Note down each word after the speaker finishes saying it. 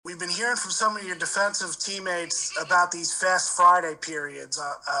been hearing from some of your defensive teammates about these Fast Friday periods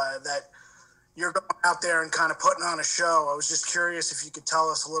that you're going out there and kind of putting on a show. I was just curious if you could tell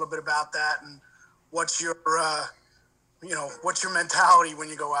us a little bit about that and what's your mentality when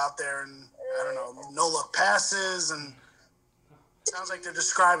you go out there and, I don't know, no-look passes, and it sounds like they're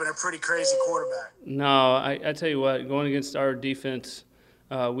describing a pretty crazy quarterback. No, I tell you what, going against our defense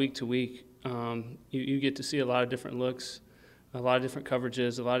week to week, you get to see a lot of different looks, a lot of different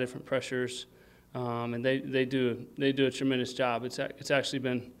coverages, a lot of different pressures, and they do a tremendous job. It's actually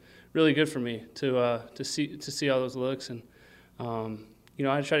been really good for me to see all those looks, and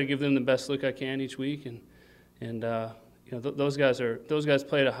I try to give them the best look I can each week, and those guys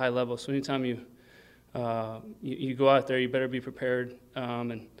play at a high level. So anytime you go out there, you better be prepared.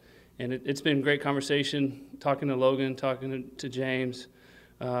 And it's been great conversation, talking to Logan, talking to James,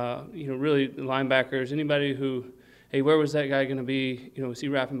 really the linebackers, anybody who, hey, where was that guy going to be? Was he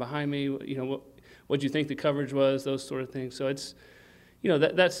wrapping behind me? What do you think the coverage was? Those sort of things. So it's,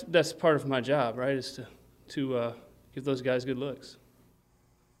 that's part of my job, right? Is to give those guys good looks.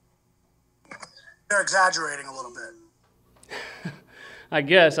 They're exaggerating a little bit. I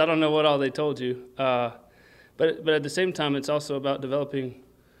guess. I don't know what all they told you. But at the same time, it's also about developing,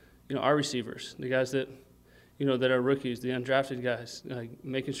 our receivers, the guys that, that are rookies, the undrafted guys,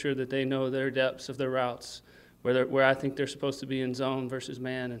 making sure that they know their depths of their routes, where I think they're supposed to be in zone versus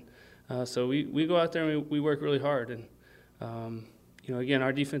man. And so we go out there and we work really hard. And, again,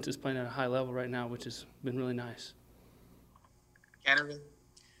 our defense is playing at a high level right now, which has been really nice. Canterville?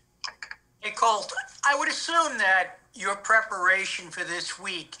 Hey, Colt, I would assume that your preparation for this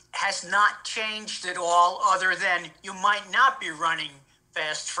week has not changed at all, other than you might not be running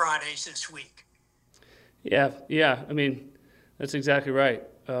Fast Fridays this week. Yeah. I mean, that's exactly right.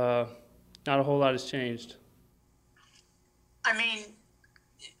 Not a whole lot has changed. I mean,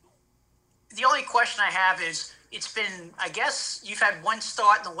 the only question I have is, it's been, I guess, you've had one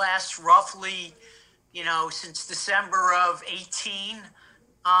start in the last roughly, since December of 18.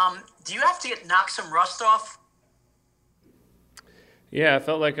 Do you have to knock some rust off? Yeah, I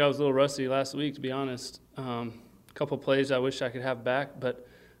felt like I was a little rusty last week, to be honest. A couple plays I wish I could have back, but,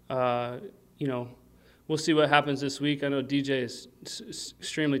 we'll see what happens this week. I know DJ is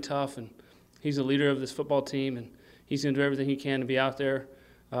extremely tough, and he's a leader of this football team, and he's going to do everything he can to be out there.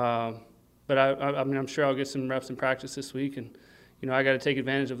 But I'm sure I'll get some reps in practice this week, and, I got to take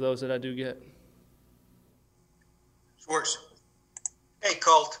advantage of those that I do get. Schwartz. Hey,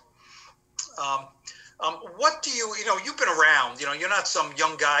 Colt. What do you've been around, you're not some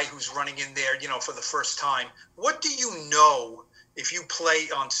young guy who's running in there, for the first time. What do you know if you play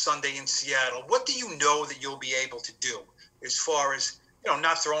on Sunday in Seattle? What do you know that you'll be able to do as far as,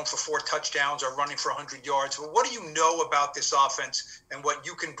 not throwing for 4 touchdowns or running for 100 yards? But what do you know about this offense and what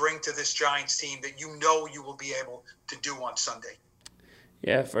you can bring to this Giants team that you will be able to do on Sunday?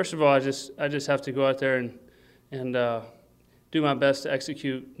 Yeah, first of all, I just have to go out there and do my best to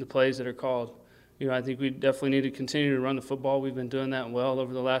execute the plays that are called. I think we definitely need to continue to run the football. We've been doing that well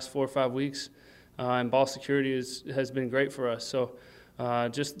over the last 4 or 5 weeks, and ball security has been great for us. So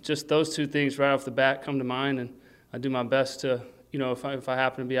just those 2 things right off the bat come to mind, and I do my best to, if I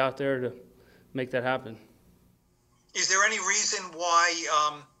happen to be out there, to make that happen. Is there any reason why,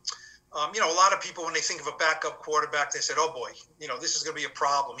 a lot of people, when they think of a backup quarterback, they said, oh boy, this is going to be a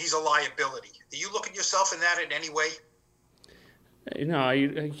problem. He's a liability. Do you look at yourself in that in any way? No,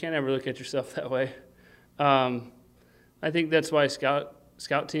 you can't ever look at yourself that way. I think that's why scout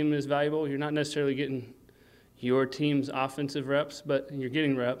team is valuable. You're not necessarily getting your team's offensive reps, but you're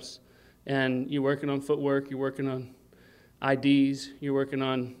getting reps, and you're working on footwork, you're working on IDs, you're working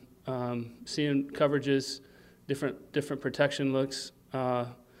on seeing coverages, different protection looks.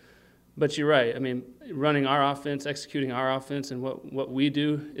 But you're right. I mean, running our offense, executing our offense, and what we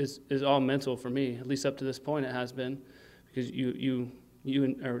do is all mental for me. At least up to this point, it has been. Because you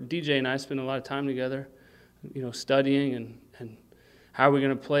or DJ and I spend a lot of time together, studying and how are we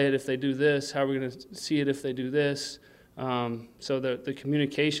going to play it if they do this? How are we going to see it if they do this? So the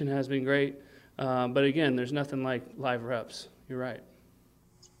communication has been great. But again, there's nothing like live reps. You're right.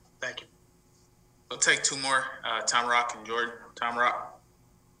 Thank you. We'll take 2 more, Tom Rock and Jordan. Tom Rock.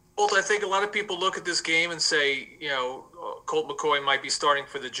 Colt, I think a lot of people look at this game and say, Colt McCoy might be starting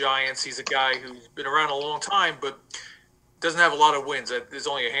for the Giants. He's a guy who's been around a long time, but doesn't have a lot of wins. There's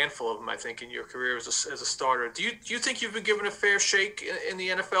only a handful of them, I think, in your career as a starter. Do you think you've been given a fair shake in the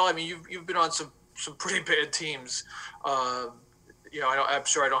NFL? I mean, you've been on some pretty bad teams. I'm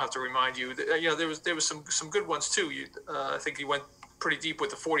sure I don't have to remind you. There was some good ones too. I think you went pretty deep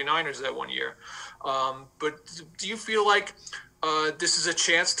with the 49ers that one year. But do you feel like this is a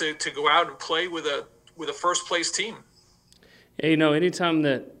chance to go out and play with a first place team. Yeah, anytime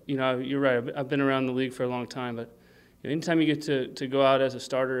that, you're right. I've been around the league for a long time, but anytime you get to go out as a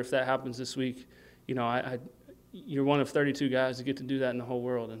starter, if that happens this week, you're one of 32 guys that get to do that in the whole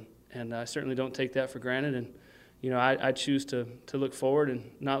world, and I certainly don't take that for granted. And I choose to look forward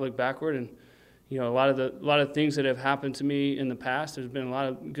and not look backward. And a lot of things that have happened to me in the past, there's been a lot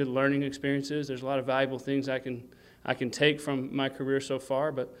of good learning experiences. There's a lot of valuable things I can take from my career so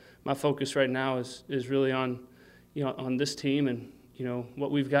far. But my focus right now is really on on this team and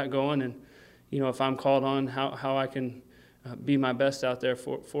what we've got going, and if I'm called on, how I can be my best out there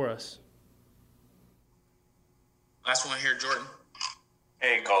for us. Last one here, Jordan.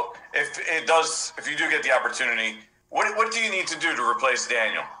 Hey, Colt. If you do get the opportunity, what do you need to do to replace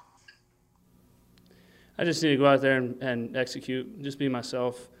Daniel? I just need to go out there and execute, just be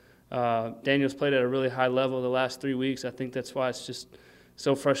myself. Daniel's played at a really high level the last 3 weeks. I think that's why it's just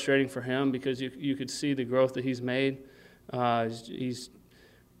so frustrating for him, because you could see the growth that he's made. He's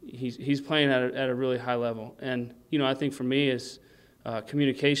playing at a really high level, and I think for me is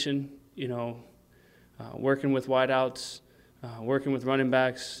communication. Working with wideouts, working with running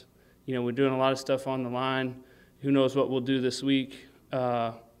backs. We're doing a lot of stuff on the line. Who knows what we'll do this week?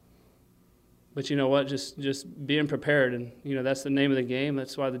 But you know what? Just being prepared, and that's the name of the game.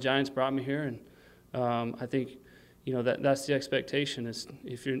 That's why the Giants brought me here, and I think that's the expectation. Is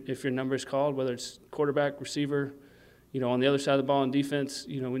if your number is called, whether it's quarterback, receiver, on the other side of the ball in defense,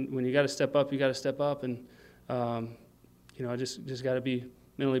 when you got to step up, you got to step up, and I just got to be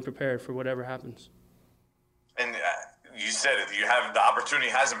mentally prepared for whatever happens. And you said it. You haven't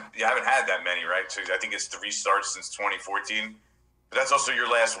had that many, right? So I think it's 3 starts since 2014. But that's also your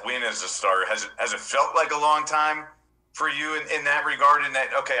last win as a starter. Has it felt like a long time for you in that regard? In that,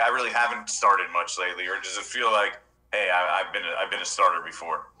 okay, I really haven't started much lately, or does it feel like, hey, I've been a starter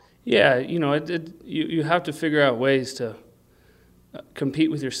before? Yeah, you have to figure out ways to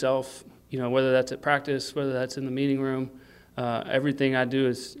compete with yourself. Whether that's at practice, whether that's in the meeting room. Everything I do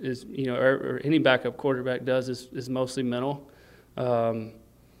is or any backup quarterback does is mostly mental. And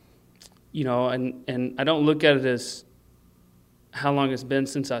I don't look at it as how long it's been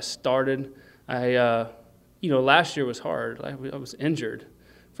since I started. Last year was hard. I was injured.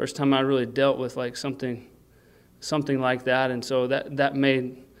 First time I really dealt with like something like that, and so that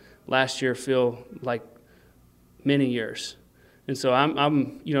made last year feel like many years. And so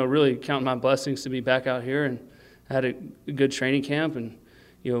I'm really counting my blessings to be back out here, and had a good training camp, and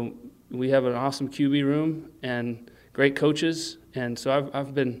we have an awesome QB room and great coaches, and so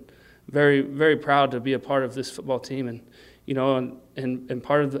I've been very, very proud to be a part of this football team, and and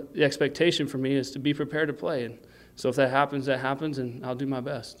part of the expectation for me is to be prepared to play, and so if that happens, and I'll do my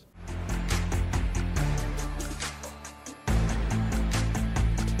best.